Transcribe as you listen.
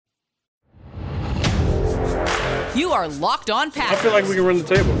You are Locked On Packers. I feel like we can run the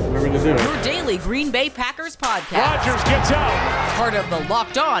table. We're going to do it. Your daily Green Bay Packers podcast. Rodgers gets out. Part of the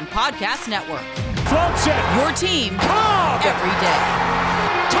Locked On Podcast Network. Floats it. Your team every day.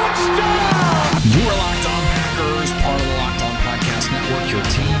 Touchdown! You are Locked On Packers, part of the Locked On Podcast Network, your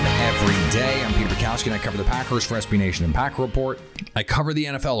team every day. I'm Peter Bukowski, and I cover the Packers for SB Nation and Packer Report. I cover the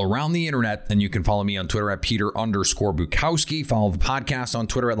NFL around the internet, and you can follow me on Twitter at Peter_Bukowski. Follow the podcast on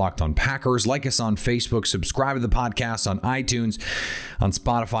Twitter at Locked On Packers. Like us on Facebook. Subscribe to the podcast on iTunes, on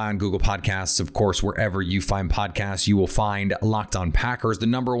Spotify, on Google Podcasts. Of course, wherever you find podcasts, you will find Locked On Packers, the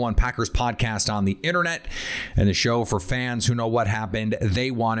 #1 Packers podcast on the internet, and the show for fans who know what happened.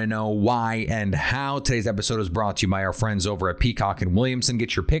 They want to know why and how. Today's episode is brought to you by our friends over at Peacock and Williamson.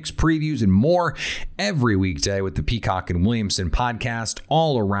 Get your picks, previews, and more every weekday with the Peacock and Williamson podcast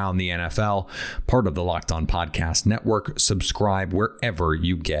all around the NFL. Part of the Locked On Podcast Network. Subscribe wherever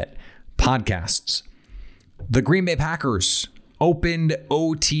you get podcasts. The Green Bay Packers opened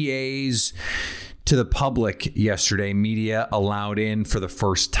OTAs to the public yesterday. Media allowed in for the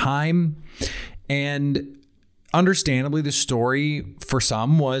first time. And understandably, the story for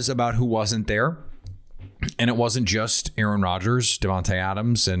some was about who wasn't there. And it wasn't just Aaron Rodgers, Davante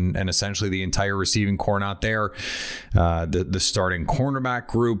Adams, and essentially the entire receiving core not there. The starting cornerback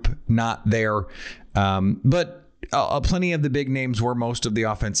group not there. But plenty of the big names were. Most of the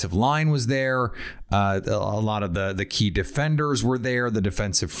offensive line was there. A lot of the key defenders were there. The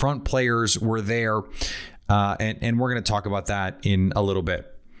defensive front players were there. And we're going to talk about that in a little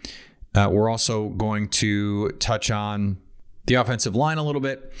bit. We're also going to touch on the offensive line a little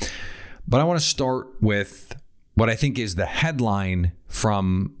bit. But I want to start with what I think is the headline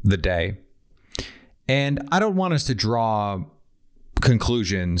from the day. And I don't want us to draw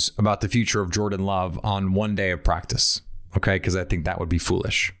conclusions about the future of Jordan Love on one day of practice, okay? Because I think that would be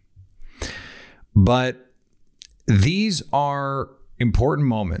foolish. But these are important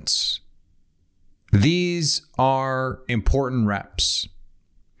moments. These are important reps.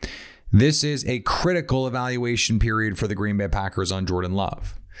 This is a critical evaluation period for the Green Bay Packers on Jordan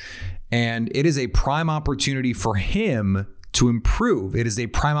Love. And it is a prime opportunity for him to improve. It is a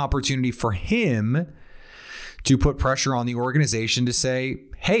prime opportunity for him to put pressure on the organization to say,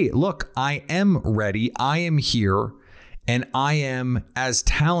 hey, look, I am ready. I am here. And I am as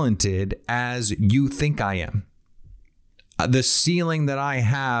talented as you think I am. The ceiling that I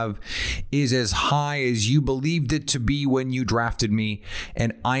have is as high as you believed it to be when you drafted me.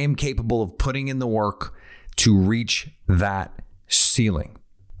 And I am capable of putting in the work to reach that ceiling.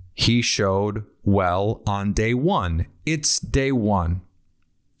 He showed well on day one. It's day one.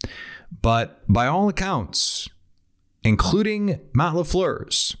 But by all accounts, including Matt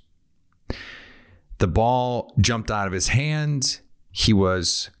LaFleur's, the ball jumped out of his hand. He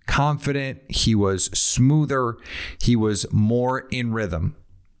was confident. He was smoother. He was more in rhythm.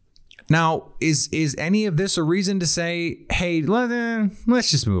 Now, is any of this a reason to say, hey, let's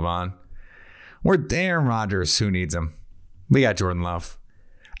just move on? We're Aaron Rodgers. Who needs him? We got Jordan Love.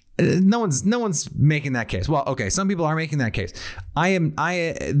 No one's making that case. Well, okay, some people are making that case. I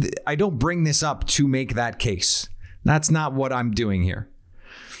don't bring this up to make that case. That's not what I'm doing here.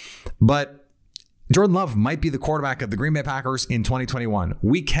 But Jordan Love might be the quarterback of the Green Bay Packers in 2021.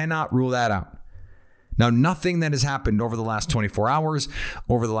 We cannot rule that out. Now, nothing that has happened over the last 24 hours,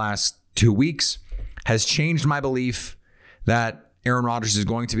 over the last 2 weeks, has changed my belief that Aaron Rodgers is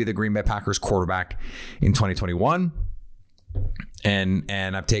going to be the Green Bay Packers quarterback in 2021. And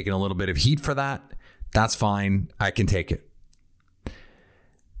I've taken a little bit of heat for that. That's fine. I can take it.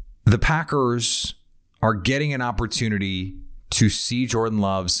 The Packers are getting an opportunity to see Jordan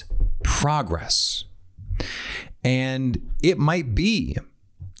Love's progress. And it might be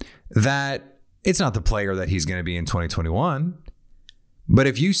that it's not the player that he's going to be in 2021. But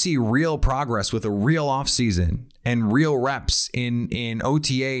if you see real progress with a real offseason and real reps in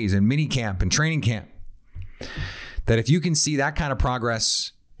OTAs and minicamp and training camp, that if you can see that kind of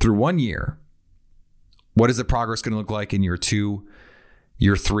progress through 1 year, what is the progress going to look like in year 2,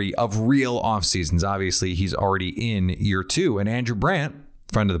 year 3 of real off seasons? Obviously, he's already in year 2. And Andrew Brandt,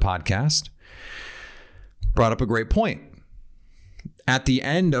 friend of the podcast, brought up a great point. At the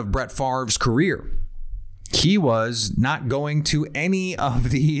end of Brett Favre's career, he was not going to any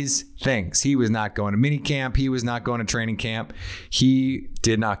of these things. He was not going to minicamp. He was not going to training camp. He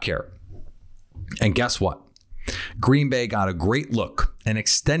did not care. And guess what? Green Bay got a great look, an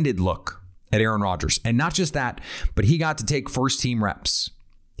extended look at Aaron Rodgers. And not just that, but he got to take first team reps.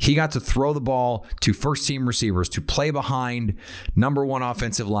 He got to throw the ball to first team receivers, to play behind #1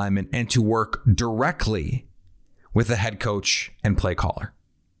 offensive lineman, and to work directly with the head coach and play caller.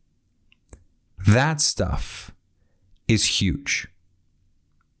 That stuff is huge.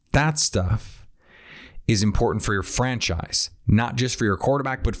 That stuff is important for your franchise, not just for your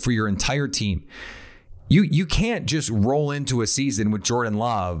quarterback, but for your entire team. You can't just roll into a season with Jordan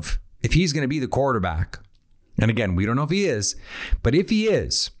Love if he's going to be the quarterback. And again, we don't know if he is, but if he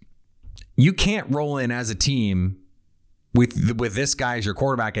is, you can't roll in as a team with this guy as your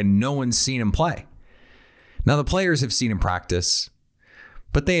quarterback and no one's seen him play. Now, the players have seen him practice,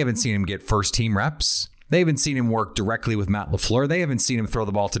 but they haven't seen him get first team reps. They haven't seen him work directly with Matt LaFleur. They haven't seen him throw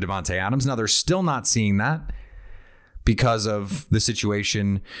the ball to Davante Adams. Now, they're still not seeing that because of the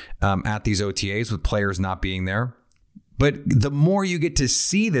situation at these OTAs with players not being there. But the more you get to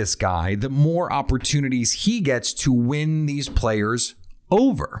see this guy, the more opportunities he gets to win these players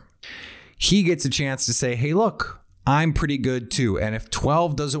over. He gets a chance to say, hey, look, I'm pretty good too. And if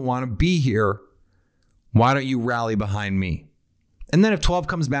 12 doesn't want to be here, why don't you rally behind me? And then if 12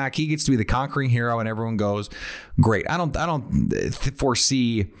 comes back, he gets to be the conquering hero and everyone goes, great. I don't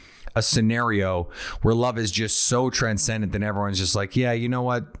foresee a scenario where Love is just so transcendent that everyone's just like, yeah, you know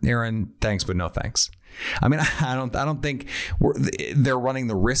what, Aaron, thanks, but no thanks. I mean, I don't think they're running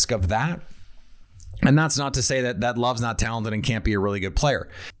the risk of that. And that's not to say that Love's not talented and can't be a really good player.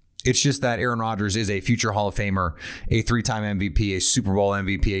 It's just that Aaron Rodgers is a future Hall of Famer, a 3-time MVP, a Super Bowl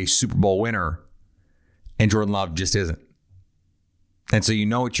MVP, a Super Bowl winner, and Jordan Love just isn't. And so you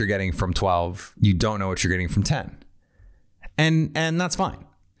know what you're getting from 12. You don't know what you're getting from 10. And that's fine.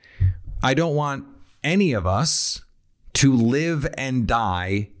 I don't want any of us to live and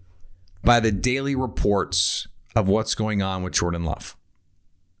die by the daily reports of what's going on with Jordan Love.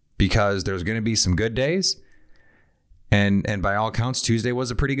 Because there's going to be some good days. And by all accounts, Tuesday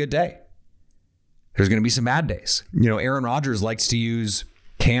was a pretty good day. There's going to be some bad days. You know, Aaron Rodgers likes to use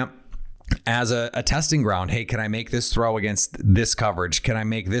camp as a testing ground. Hey, can I make this throw against this coverage? Can I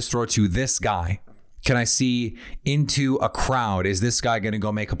make this throw to this guy? Can I see into a crowd? Is this guy going to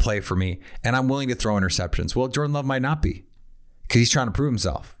go make a play for me? And I'm willing to throw interceptions. Well, Jordan Love might not be because he's trying to prove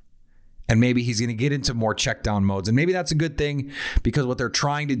himself. And maybe he's going to get into more check down modes. And maybe that's a good thing because what they're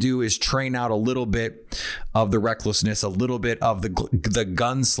trying to do is train out a little bit of the recklessness, a little bit of the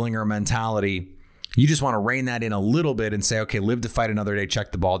gunslinger mentality. You just want to rein that in a little bit and say, okay, live to fight another day,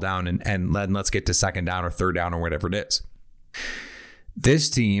 check the ball down, and let's get to second down or third down or whatever it is. This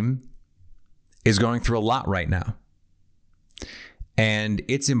team is going through a lot right now. And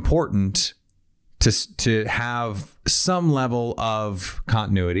it's important to have some level of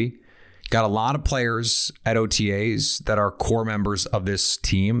continuity. Got a lot of players at OTAs that are core members of this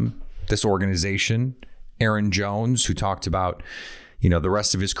team, this organization. Aaron Jones, who talked about, you know, the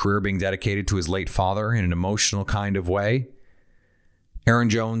rest of his career being dedicated to his late father in an emotional kind of way. Aaron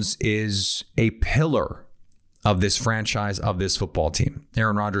Jones is a pillar of this franchise, of this football team.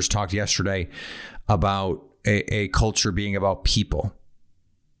 Aaron Rodgers talked yesterday about a culture being about people.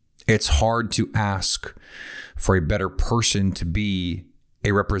 It's hard to ask for a better person to be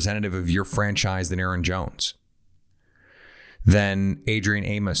a representative of your franchise than Aaron Jones. Then Adrian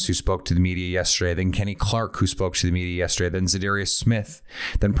Amos, who spoke to the media yesterday. Then Kenny Clark, who spoke to the media yesterday. Then Zadarius Smith.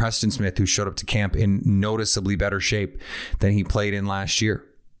 Then Preston Smith, who showed up to camp in noticeably better shape than he played in last year.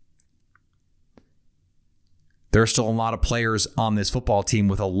 There are still a lot of players on this football team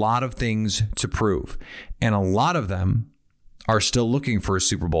with a lot of things to prove. And a lot of them are still looking for a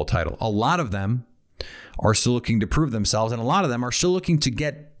Super Bowl title. A lot of them are still looking to prove themselves. And a lot of them are still looking to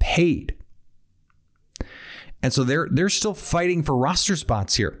get paid. And so they're still fighting for roster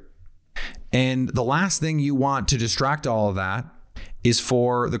spots here. And the last thing you want to distract all of that is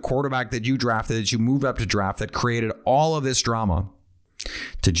for the quarterback that you drafted, that you moved up to draft, that created all of this drama,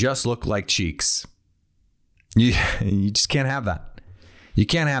 to just look like cheeks. You just can't have that. You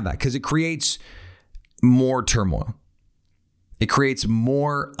can't have that because it creates more turmoil. It creates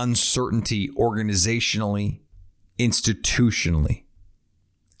more uncertainty organizationally, institutionally.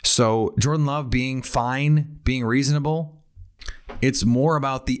 So Jordan Love being fine, being reasonable, it's more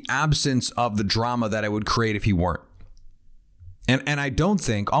about the absence of the drama that it would create if he weren't. And I don't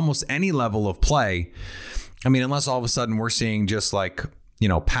think almost any level of play, I mean, unless all of a sudden we're seeing just like, you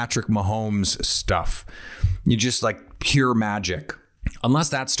know, Patrick Mahomes stuff, you just like pure magic. Unless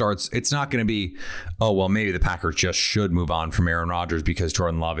that starts, it's not going to be, oh, well, maybe the Packers just should move on from Aaron Rodgers because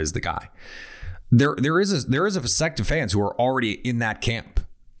Jordan Love is the guy. There is a sect of fans who are already in that camp.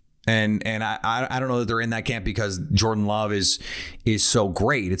 And I don't know that they're in that camp because Jordan Love is so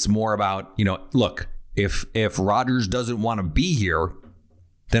great. It's more about, you know, look, if Rodgers doesn't want to be here,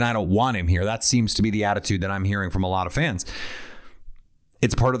 then I don't want him here. That seems to be the attitude that I'm hearing from a lot of fans.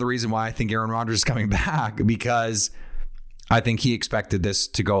 It's part of the reason why I think Aaron Rodgers is coming back, because I think he expected this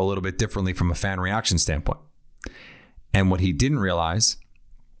to go a little bit differently from a fan reaction standpoint. And what he didn't realize,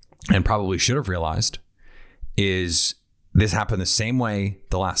 and probably should have realized, is this happened the same way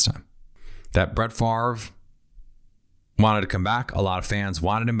the last time. That Brett Favre wanted to come back. A lot of fans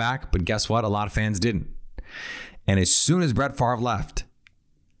wanted him back, but guess what? A lot of fans didn't. And as soon as Brett Favre left,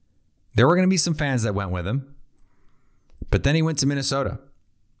 there were going to be some fans that went with him. But then he went to Minnesota.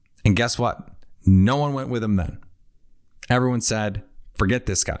 And guess what? No one went with him then. Everyone said, forget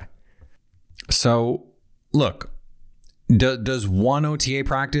this guy. So, look, does one OTA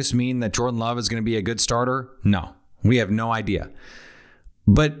practice mean that Jordan Love is going to be a good starter? No, we have no idea.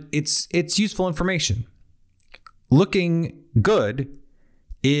 But it's useful information. Looking good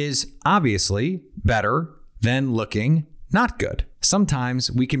is obviously better than looking not good.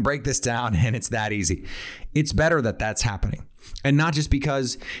 Sometimes we can break this down and it's that easy. It's better that that's happening. And not just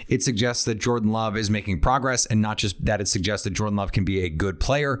because it suggests that Jordan Love is making progress, and not just that it suggests that Jordan Love can be a good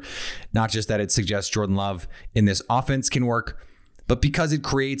player, not just that it suggests Jordan Love in this offense can work, but because it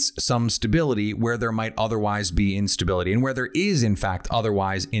creates some stability where there might otherwise be instability, and where there is, in fact,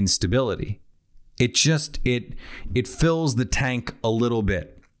 otherwise instability. It fills the tank a little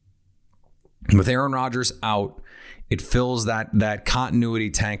bit. With Aaron Rodgers out, it fills that continuity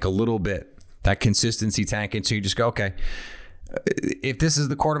tank a little bit, that consistency tank. And so you just go, okay, if this is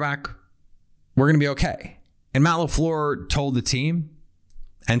the quarterback, we're going to be okay. And Matt LaFleur told the team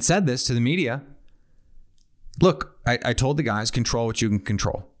and said this to the media. Look, I told the guys, control what you can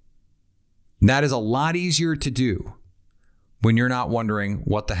control. That is a lot easier to do when you're not wondering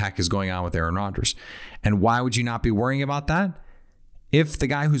what the heck is going on with Aaron Rodgers. And why would you not be worrying about that if the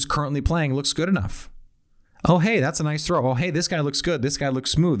guy who's currently playing looks good enough? Oh, hey, that's a nice throw. Oh, hey, this guy looks good. This guy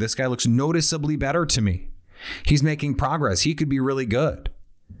looks smooth. This guy looks noticeably better to me. He's making progress. He could be really good.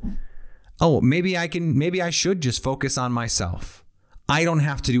 Oh, maybe I should just focus on myself. I don't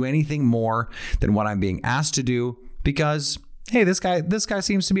have to do anything more than what I'm being asked to do because, hey, this guy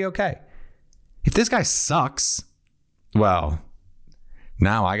seems to be okay. If this guy sucks, well,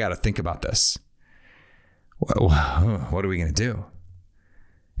 now I got to think about this. What are we going to do?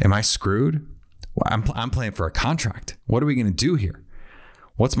 Am I screwed? Well, I'm playing for a contract. What are we going to do here?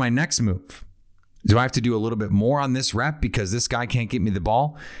 What's my next move? Do I have to do a little bit more on this rep because this guy can't get me the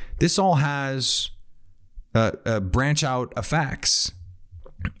ball? This all has branch out effects.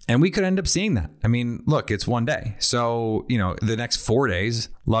 And we could end up seeing that. I mean, look, it's one day. So, the next 4 days,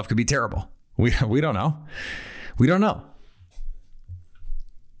 Love could be terrible. We don't know. We don't know.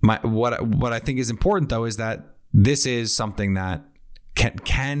 What I think is important, though, is that this is something that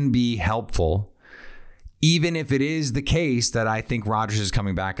can be helpful, even if it is the case that I think Rodgers is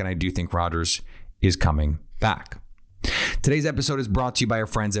coming back, and I do think Rodgers is coming back. Today's episode is brought to you by our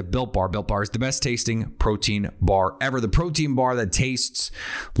friends at Built Bar. Built Bar is the best tasting protein bar ever. The protein bar that tastes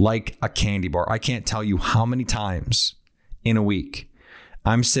like a candy bar. I can't tell you how many times in a week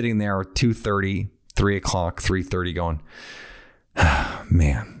I'm sitting there at 2:30, 3 o'clock, 3:30 going,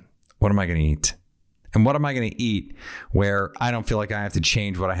 man, what am I going to eat? And what am I going to eat where I don't feel like I have to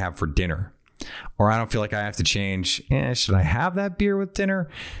change what I have for dinner? Or I don't feel like I have to change, should I have that beer with dinner?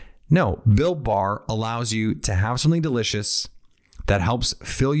 No, Built Bar allows you to have something delicious that helps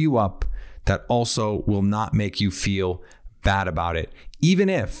fill you up, that also will not make you feel bad about it. Even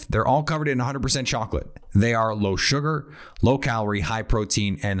if they're all covered in 100% chocolate, they are low sugar, low calorie, high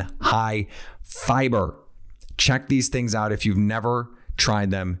protein, and high fiber. Check these things out. If you've never tried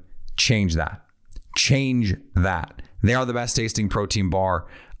them, change that. Change that. They are the best tasting protein bar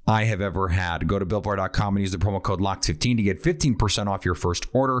I have ever had. Go to BuiltBar.com and use the promo code LOCKED15 to get 15% off your first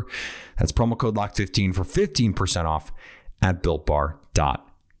order. That's promo code LOCKED15 for 15% off at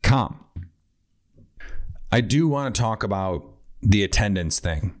BuiltBar.com. I do want to talk about the attendance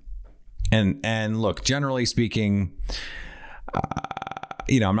thing. And look, generally speaking,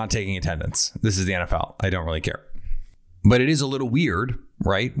 I'm not taking attendance. This is the NFL. I don't really care. But it is a little weird,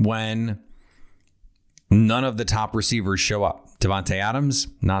 right, when none of the top receivers show up. Devontae Adams,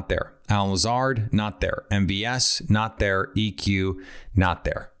 not there. Allen Lazard, not there. MVS, not there. EQ, not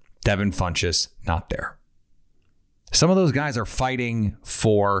there. Devin Funchess, not there. Some of those guys are fighting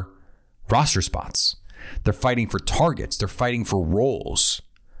for roster spots. They're fighting for targets. They're fighting for roles.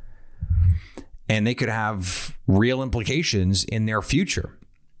 And they could have real implications in their future.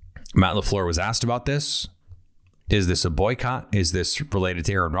 Matt LaFleur was asked about this. Is this a boycott? Is this related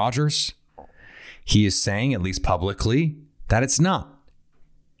to Aaron Rodgers? He is saying, at least publicly, that it's not.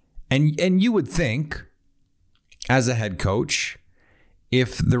 And you would think, as a head coach,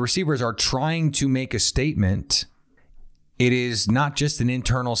 if the receivers are trying to make a statement, it is not just an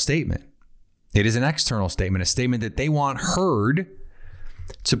internal statement. It is an external statement, a statement that they want heard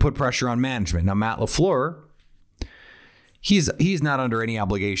to put pressure on management. Now, Matt LaFleur he's not under any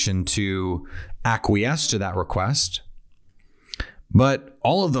obligation to acquiesce to that request. But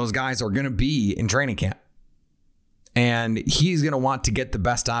all of those guys are going to be in training camp. And he's going to want to get the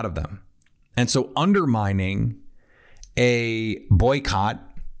best out of them. And so undermining a boycott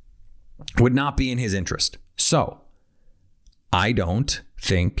would not be in his interest. So I don't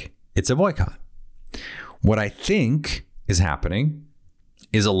think it's a boycott. What I think is happening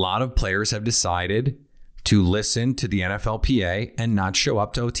is a lot of players have decided to listen to the NFLPA and not show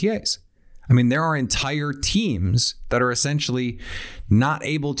up to OTAs. I mean, there are entire teams that are essentially not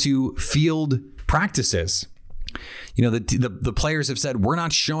able to field practices. You know, the players have said, we're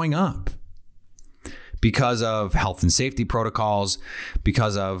not showing up because of health and safety protocols,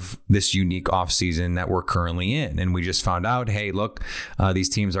 because of this unique offseason that we're currently in. And we just found out, hey, look, these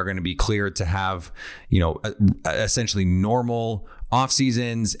teams are going to be cleared to have, essentially normal off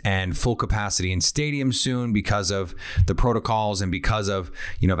seasons and full capacity in stadiums soon because of the protocols and because of,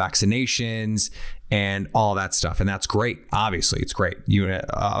 vaccinations and all that stuff. And that's great. Obviously, it's great.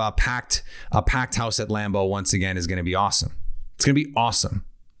 A packed house at Lambeau once again is going to be awesome. It's going to be awesome.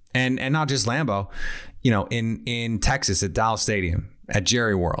 And not just Lambeau, in Texas at Dallas Stadium, at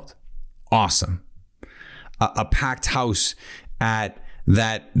Jerry World. Awesome. A packed house at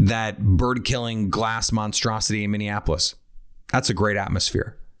that bird killing glass monstrosity in Minneapolis. That's a great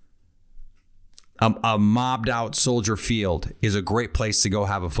atmosphere. A mobbed out Soldier Field is a great place to go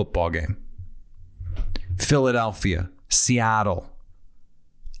have a football game. Philadelphia, Seattle,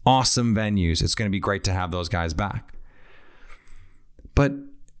 awesome venues. It's going to be great to have those guys back. But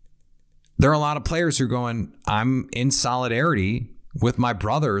there are a lot of players who are going, I'm in solidarity with my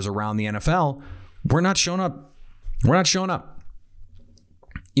brothers around the NFL. We're not showing up. We're not showing up.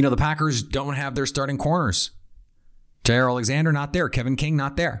 The Packers don't have their starting corners. Jair Alexander, not there. Kevin King,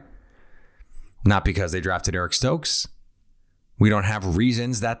 not there. Not because they drafted Eric Stokes. We don't have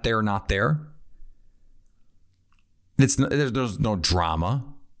reasons that they're not there. There's no drama.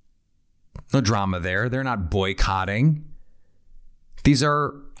 No drama there. They're not boycotting. These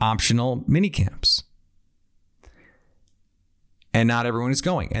are optional mini camps. And not everyone is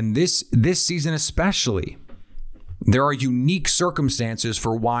going. And this season especially, there are unique circumstances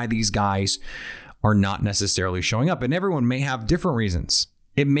for why these guys are not necessarily showing up. And everyone may have different reasons.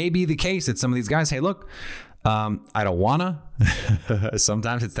 It may be the case that some of these guys, hey, look, I don't want to.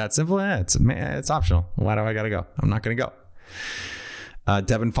 Sometimes it's that simple. It's optional. Why do I got to go? I'm not going to go.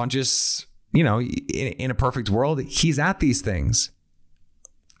 Devin Funchess, in a perfect world, he's at these things.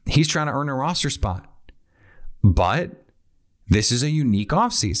 He's trying to earn a roster spot. But this is a unique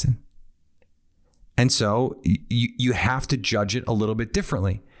offseason. And so you have to judge it a little bit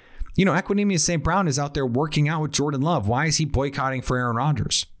differently. Equanimeous St. Brown is out there working out with Jordan Love. Why is he boycotting for Aaron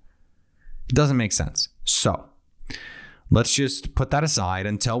Rodgers? It doesn't make sense. So let's just put that aside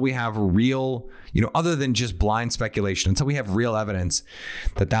until we have real, other than just blind speculation, until we have real evidence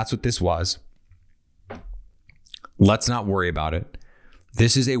that that's what this was. Let's not worry about it.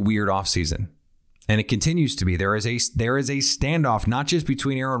 This is a weird offseason. And it continues to be. There is a standoff, not just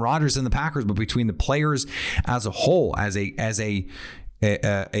between Aaron Rodgers and the Packers, but between the players as a whole, as a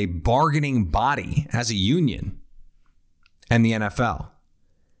bargaining body, as a union, and the NFL.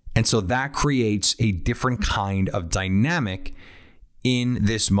 And so that creates a different kind of dynamic in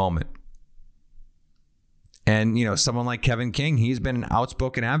this moment. And, someone like Kevin King, he's been an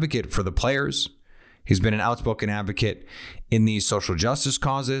outspoken advocate for the players. He's been an outspoken advocate in these social justice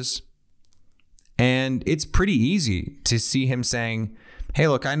causes. And it's pretty easy to see him saying, hey,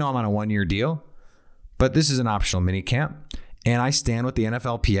 look, I know I'm on a 1-year deal, but this is an optional minicamp. And I stand with the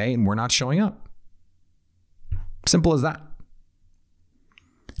NFLPA and we're not showing up. Simple as that.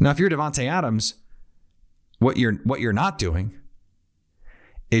 Now, if you're Davante Adams, what you're not doing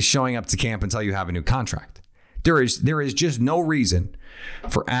is showing up to camp until you have a new contract. There is just no reason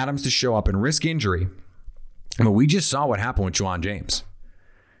for Adams to show up and risk injury. I mean, we just saw what happened with Juwan James.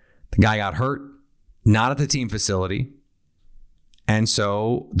 The guy got hurt, not at the team facility. And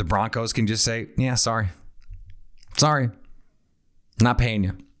so the Broncos can just say, yeah, sorry, not paying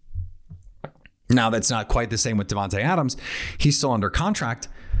you. Now, that's not quite the same with Davante Adams. He's still under contract,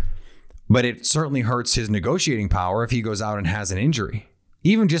 but it certainly hurts his negotiating power if he goes out and has an injury,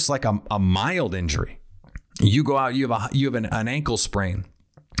 even just like a mild injury. You go out, you have an ankle sprain,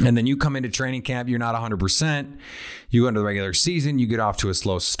 and then you come into training camp, you're not 100%. You go into the regular season, you get off to a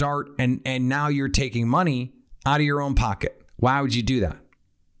slow start, and now you're taking money out of your own pocket. Why would you do that?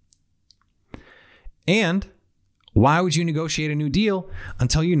 And why would you negotiate a new deal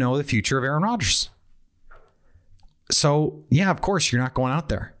until you know the future of Aaron Rodgers? So, yeah, of course, you're not going out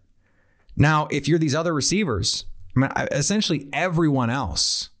there. Now, if you're these other receivers, essentially everyone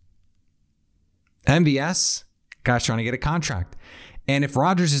else. MVS, guys trying to get a contract. And if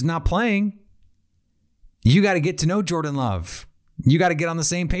Rodgers is not playing, you got to get to know Jordan Love. You got to get on the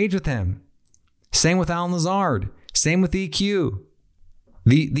same page with him. Same with Allen Lazard. Same with EQ.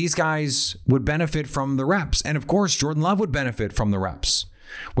 These guys would benefit from the reps. And of course, Jordan Love would benefit from the reps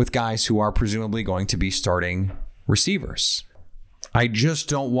with guys who are presumably going to be starting receivers. I just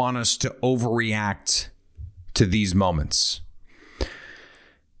don't want us to overreact to these moments.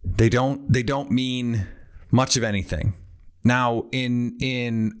 They don't mean much of anything. Now,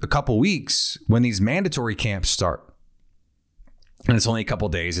 in a couple weeks, when these mandatory camps start, and it's only a couple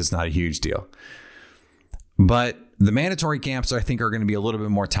days, it's not a huge deal. But the mandatory camps, I think, are going to be a little bit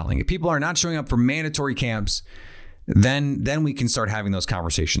more telling. If people are not showing up for mandatory camps, then we can start having those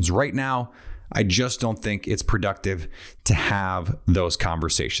conversations. Right now, I just don't think it's productive to have those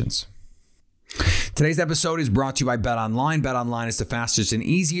conversations. Today's episode is brought to you by BetOnline. BetOnline is the fastest and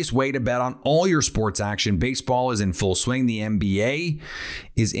easiest way to bet on all your sports action. Baseball is in full swing. The NBA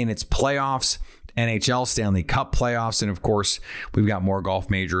is in its playoffs. NHL, Stanley Cup playoffs, and of course, we've got more golf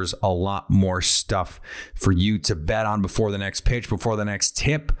majors, a lot more stuff for you to bet on before the next pitch, before the next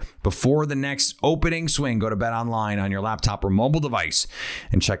tip, before the next opening swing. Go to BetOnline on your laptop or mobile device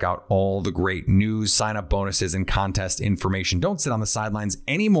and check out all the great news, sign-up bonuses, and contest information. Don't sit on the sidelines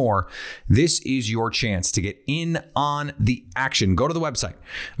anymore. This is your chance to get in on the action. Go to the website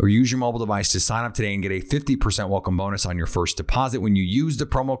or use your mobile device to sign up today and get a 50% welcome bonus on your first deposit when you use the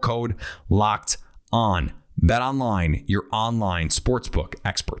promo code LOCKEDON. BetOnline, your online sportsbook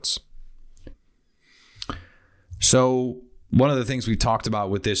experts. So one of the things we've talked about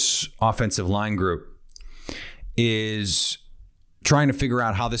with this offensive line group is trying to figure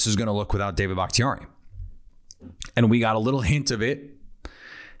out how this is going to look without David Bakhtiari. And we got a little hint of it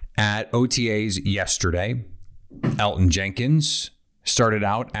at OTAs yesterday. Elgton Jenkins started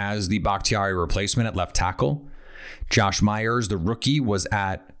out as the Bakhtiari replacement at left tackle. Josh Myers, the rookie, was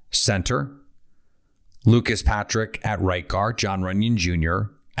at center. Lucas Patrick at right guard, Jon Runyan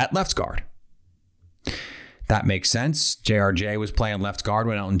Jr. at left guard. That makes sense. JRJ was playing left guard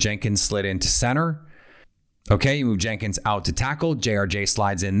when Elgton Jenkins slid into center. Okay, you move Jenkins out to tackle. JRJ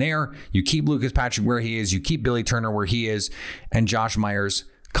slides in there. You keep Lucas Patrick where he is. You keep Billy Turner where he is. And Josh Myers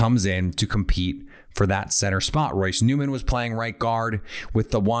comes in to compete for that center spot. Royce Newman was playing right guard with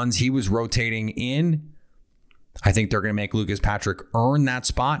the ones he was rotating in. I think they're going to make Lucas Patrick earn that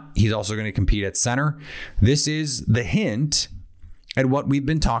spot. He's also going to compete at center. This is the hint at what we've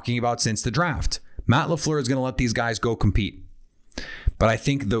been talking about since the draft. Matt LaFleur is going to let these guys go compete. But I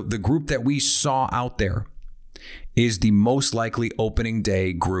think the group that we saw out there is the most likely opening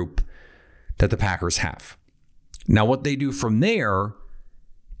day group that the Packers have. Now, what they do from there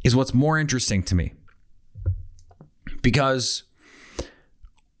is what's more interesting to me. Because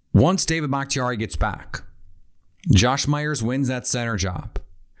once David Bakhtiari gets back, Josh Myers wins that center job.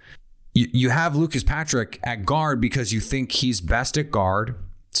 You have Lucas Patrick at guard because you think he's best at guard.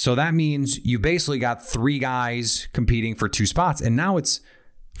 So that means you basically got 3 guys competing for 2 spots. And now it's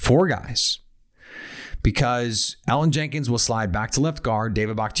 4 guys. Because Elgton Jenkins will slide back to left guard,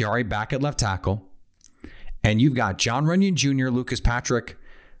 David Bakhtiari back at left tackle. And you've got Jon Runyan Jr., Lucas Patrick,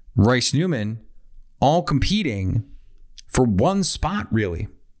 Royce Newman, all competing for 1 spot, really.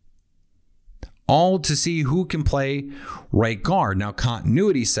 All to see who can play right guard. Now,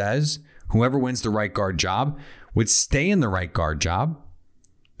 continuity says whoever wins the right guard job would stay in the right guard job.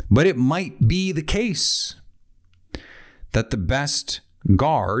 But it might be the case that the best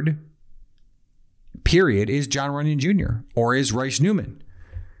guard, period, is Jon Runyan Jr. or is Royce Newman.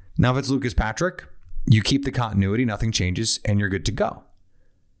 Now, if it's Lucas Patrick, you keep the continuity, nothing changes, and you're good to go.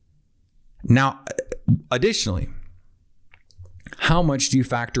 Now, additionally, how much do you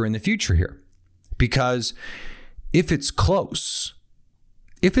factor in the future here? Because if it's close,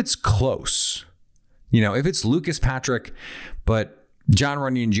 if it's Lucas Patrick, but Jon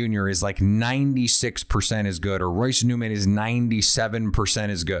Runyan Jr. is like 96% as good, or Royce Newman is 97%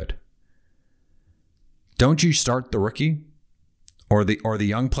 as good, don't you start the rookie or the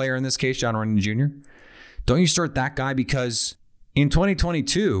young player, in this case, Jon Runyan Jr.? Don't you start that guy? Because in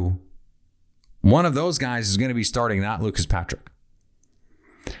 2022, one of those guys is going to be starting, not Lucas Patrick.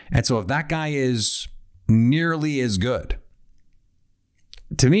 And so if that guy is nearly as good,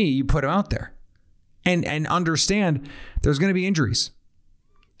 to me, you put him out there and understand there's going to be injuries.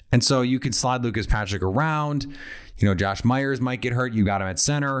 And so you can slide Lucas Patrick around. You know, Josh Myers might get hurt. You got him at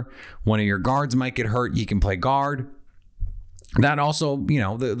center. One of your guards might get hurt. He can play guard. That also, you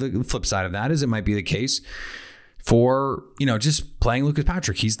know, the flip side of that is it might be the case for, you know, just playing Lucas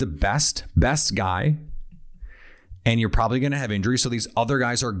Patrick. He's the best guy and you're probably going to have injuries. So these other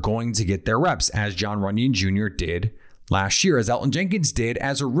guys are going to get their reps, as John Runyon Jr. did last year, as Elgton Jenkins did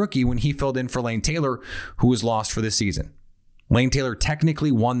as a rookie when he filled in for Lane Taylor, who was lost for the season. Lane Taylor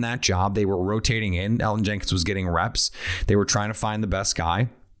technically won that job. They were rotating in. Elgton Jenkins was getting reps. They were trying to find the best guy.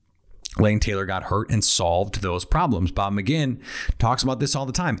 Lane Taylor got hurt and solved those problems. Bob McGinn talks about this all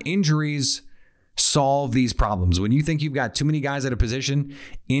the time. Injuries solve these problems. When you think you've got too many guys at a position,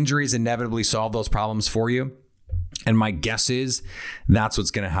 injuries inevitably solve those problems for you. And my guess is that's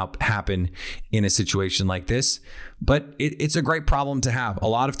what's going to happen in a situation like this. But it's a great problem to have. A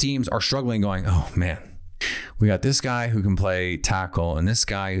lot of teams are struggling going, oh man, we got this guy who can play tackle and this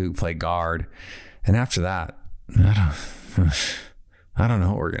guy who can play guard. And after that, I don't know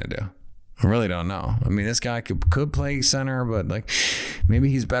what we're going to do. I really don't know. I mean, this guy could play center, but like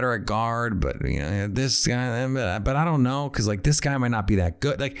maybe he's better at guard, but you know, this guy, but I don't know. Cause like this guy might not be that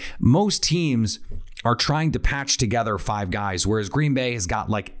good. Like most teams are trying to patch together 5 guys, whereas Green Bay has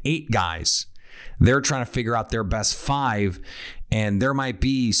got like 8 guys. They're trying to figure out their best 5, and there might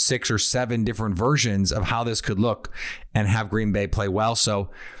be 6 or 7 different versions of how this could look and have Green Bay play well.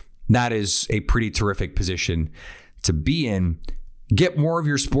 So that is a pretty terrific position to be in. Get more of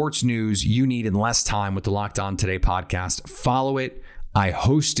your sports news you need in less time with the Locked On Today podcast. Follow it. I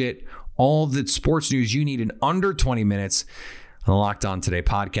host it. All the sports news you need in under 20 minutes on the Locked On Today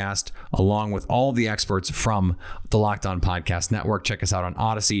podcast, along with all the experts from the Locked On Podcast Network. Check us out on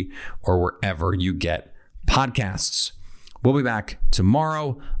Odyssey or wherever you get podcasts. We'll be back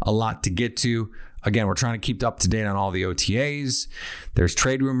tomorrow. A lot to get to. Again, we're trying to keep up to date on all the OTAs. There's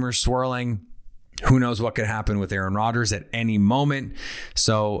trade rumors swirling. Who knows what could happen with Aaron Rodgers at any moment.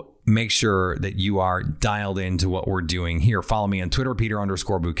 So make sure that you are dialed into what we're doing here. Follow me on Twitter,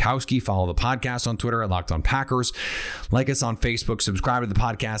 Peter_Bukowski. Follow the podcast on Twitter at Locked On Packers. Like us on Facebook. Subscribe to the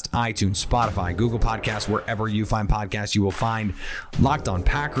podcast, iTunes, Spotify, Google Podcasts, wherever you find podcasts, you will find Locked On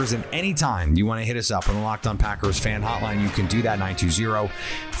Packers. And anytime you want to hit us up on the Locked On Packers fan hotline, you can do that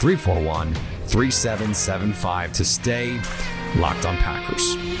 920-341-3775 to stay Locked On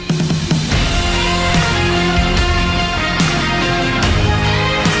Packers.